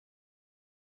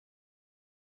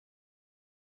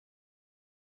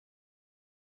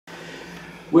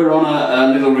We're on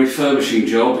a little refurbishing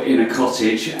job in a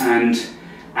cottage and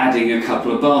adding a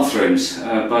couple of bathrooms,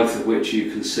 both of which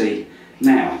you can see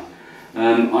now.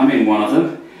 I'm in one of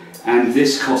them, and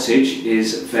this cottage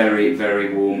is very,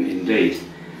 very warm indeed.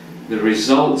 The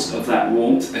result of that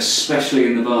warmth, especially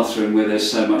in the bathroom where there's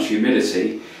so much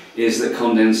humidity, is that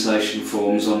condensation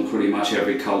forms on pretty much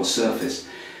every cold surface.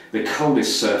 The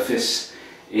coldest surface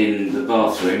in the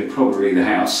bathroom, probably the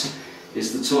house,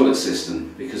 is the toilet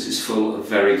cistern, because it's full of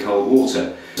very cold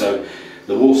water. So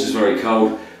the water's very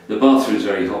cold, the bathroom's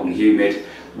very hot and humid.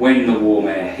 When the warm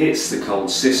air hits the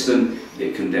cold cistern,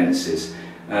 it condenses.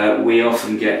 We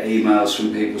often get emails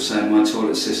from people saying my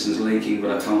toilet cistern's leaking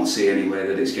but I can't see anywhere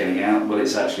that it's getting out. Well,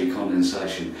 it's actually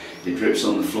condensation. It drips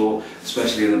on the floor,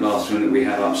 especially in the bathroom that we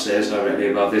have upstairs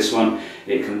directly above this one.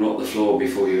 It can rot the floor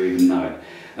before you even know it.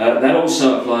 That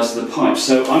also applies to the pipes.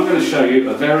 So I'm going to show you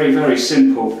a very, very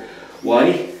simple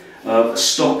way of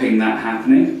stopping that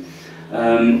happening,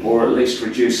 or at least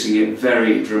reducing it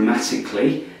very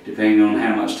dramatically, depending on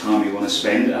how much time you want to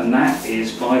spend, and that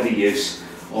is by the use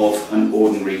of an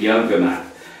ordinary yoga mat.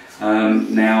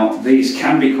 Now, these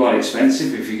can be quite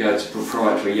expensive if you go to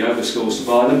proprietary yoga schools to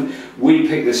buy them. We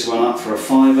picked this one up for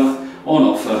 £5 on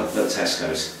offer at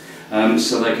Tesco's.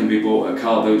 So they can be bought at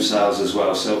car boot sales as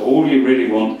well. So all you really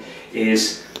want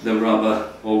is the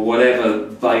rubber or whatever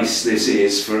base this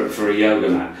is for a yoga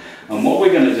mat. And what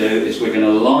we're going to do is we're going to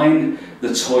line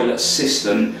the toilet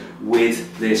cistern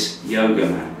with this yoga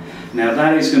mat. Now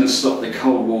that is going to stop the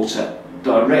cold water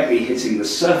directly hitting the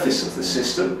surface of the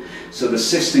cistern, so the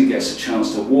cistern gets a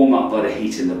chance to warm up by the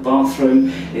heat in the bathroom.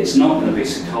 It's not going to be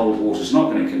so cold, water's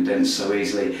not going to condense so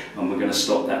easily, and we're going to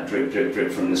stop that drip, drip,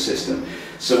 drip from the cistern.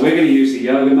 So we're going to use the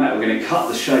yoga mat, we're going to cut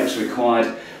the shapes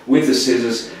required with the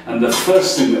scissors, and the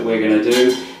first thing that we're going to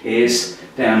do is,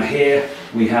 down here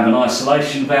we have an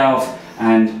isolation valve,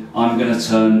 and I'm going to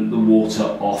turn the water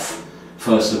off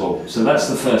first of all. So that's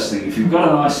the first thing. If you've got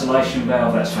an isolation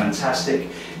valve, that's fantastic.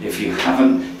 If you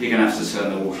haven't, you're going to have to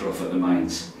turn the water off at the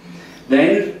mains.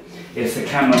 Then, if the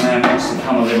cameraman wants to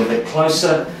come a little bit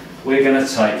closer, we're going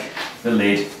to take the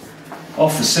lid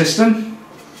off the cistern,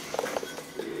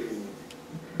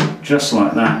 just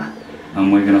like that,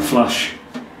 and we're going to flush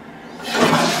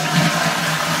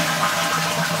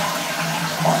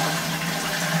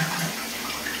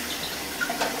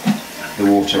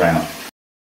the water out.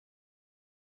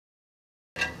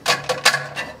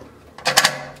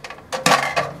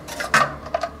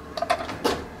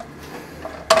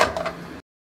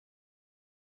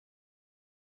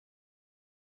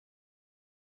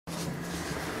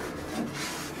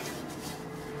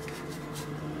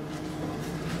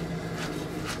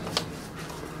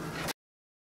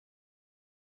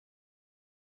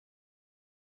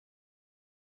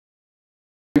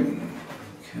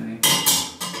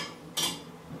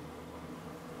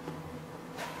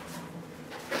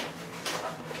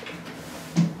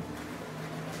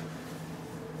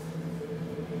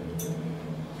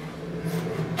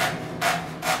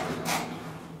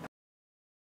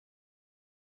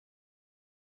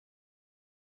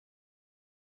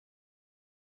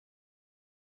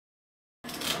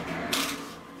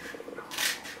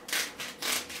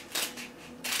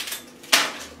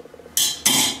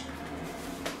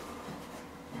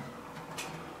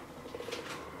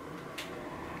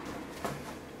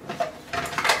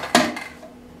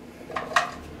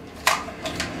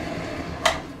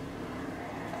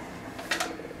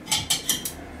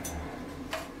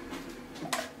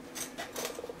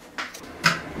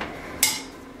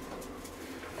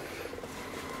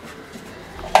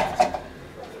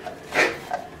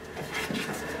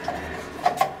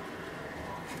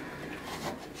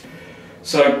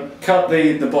 So cut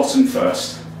the bottom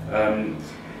first.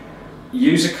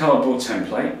 Use a cardboard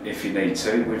template if you need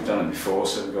to. We've done it before,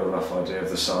 so we've got a rough idea of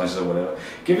the sizes or whatever.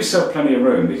 Give yourself plenty of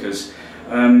room, because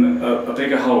a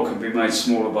bigger hole can be made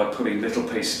smaller by putting little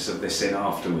pieces of this in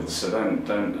afterwards, so don't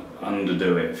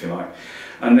underdo it if you like.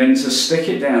 And then to stick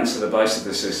it down to the base of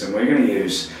the system, we're going to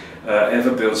use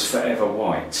Everbuild's Forever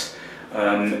White.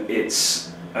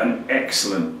 It's an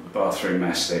excellent bathroom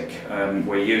mastic.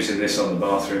 We're using this on the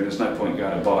bathroom. There's no point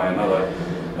going to buy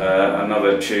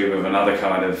another tube of another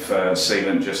kind of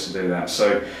sealant just to do that.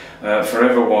 So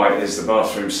Forever White is the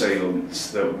bathroom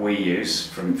sealant that we use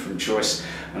from Choice,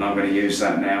 and I'm going to use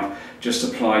that now. Just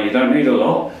apply, you don't need a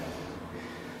lot.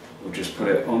 We'll just put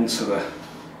it onto the,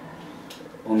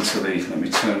 let me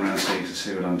turn around so you can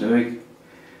see what I'm doing.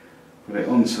 Put it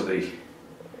onto the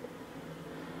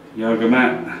yoga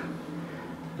mat.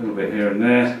 A little bit here and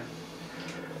there,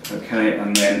 okay,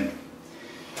 and then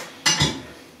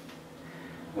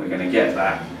we're going to get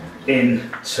that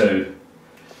into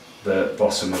the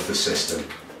bottom of the cistern.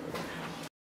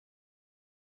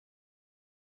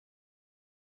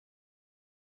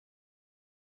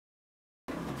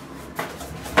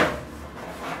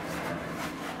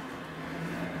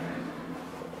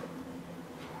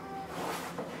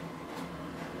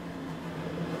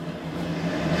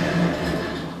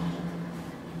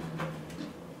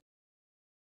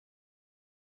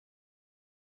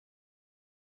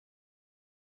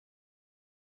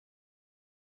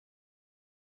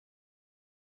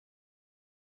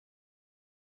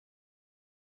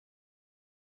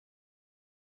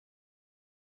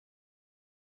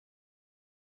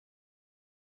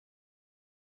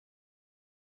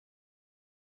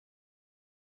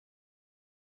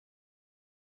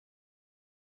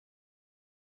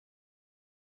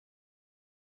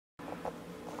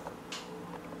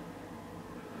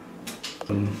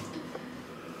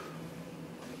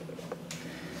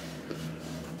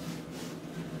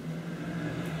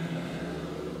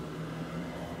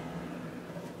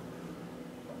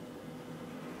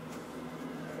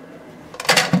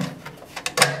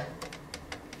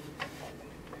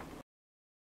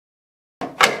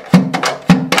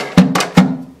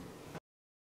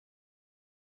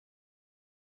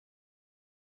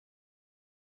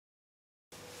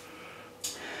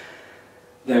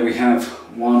 There we have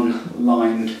one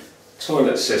lined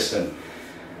toilet cistern.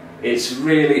 It's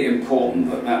really important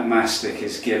that that mastic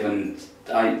is given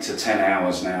 8 to 10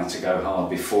 hours now to go hard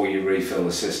before you refill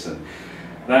the cistern.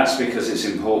 That's because it's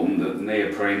important that the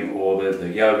neoprene or the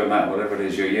yoga mat, whatever it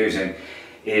is you're using,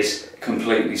 is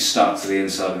completely stuck to the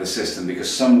inside of the cistern,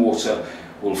 because some water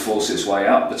will force its way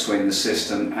up between the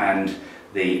cistern and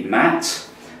the mat,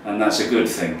 and that's a good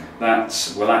thing.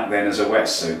 That will act then as a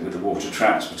wetsuit with the water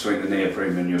trapped between the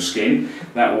neoprene and your skin.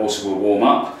 That water will warm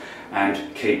up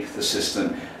and keep the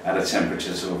cistern at a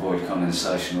temperature to avoid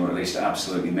condensation, or at least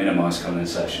absolutely minimise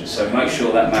condensation. So make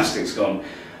sure that mastic's gone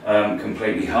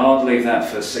completely hard. Leave that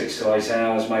for 6 to 8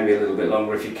 hours, maybe a little bit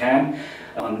longer if you can.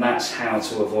 And that's how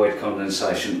to avoid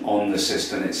condensation on the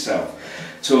cistern itself.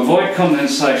 To avoid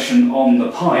condensation on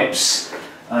the pipes,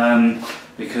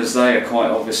 because they are quite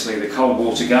obviously, the cold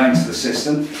water going to the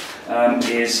cistern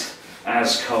is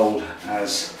as cold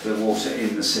as the water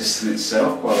in the cistern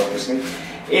itself, quite obviously.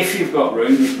 If you've got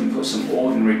room, you can put some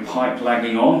ordinary pipe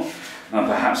lagging on and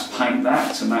perhaps paint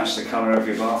that to match the colour of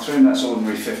your bathroom. That's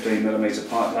ordinary 15mm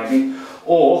pipe lagging.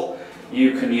 Or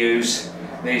you can use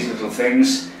these little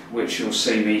things, which you'll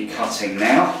see me cutting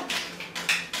now.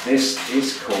 This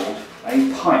is called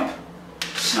a pipe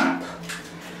snap.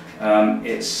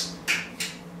 It's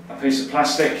a piece of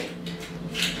plastic,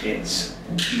 it's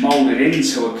moulded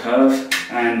into a curve,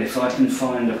 and if I can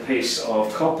find a piece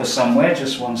of copper somewhere,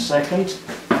 just 1 second.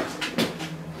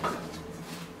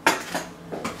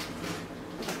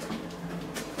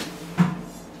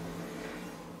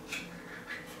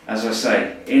 As I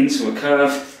say, into a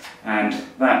curve, and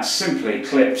that simply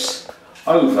clips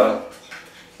over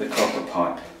the copper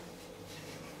pipe.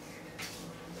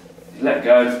 You let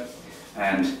go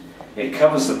and it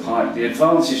covers the pipe. The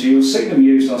advantage, you'll see them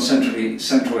used on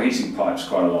central heating pipes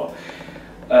quite a lot.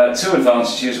 2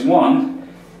 advantages. One,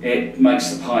 it makes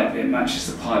the pipe, it matches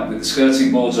the pipe with the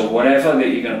skirting boards or whatever that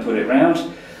you're going to put it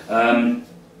round.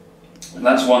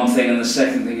 That's one thing, and the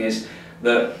second thing is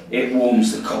that it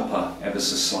warms the copper ever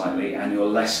so slightly, and you're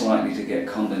less likely to get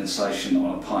condensation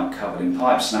on a pipe covered in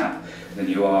pipe snap than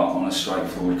you are on a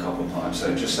straightforward copper pipe.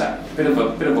 So just that bit of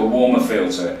a warmer feel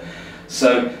to it.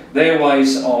 So there are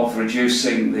ways of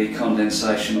reducing the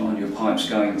condensation on your pipes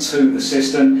going to the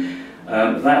cistern.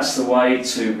 That's the way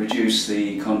to reduce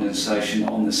the condensation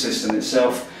on the cistern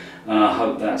itself. I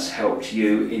hope that's helped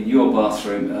you in your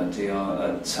bathroom at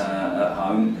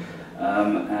home,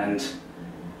 and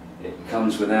it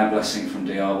comes with our blessing from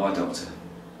DIY Doctor.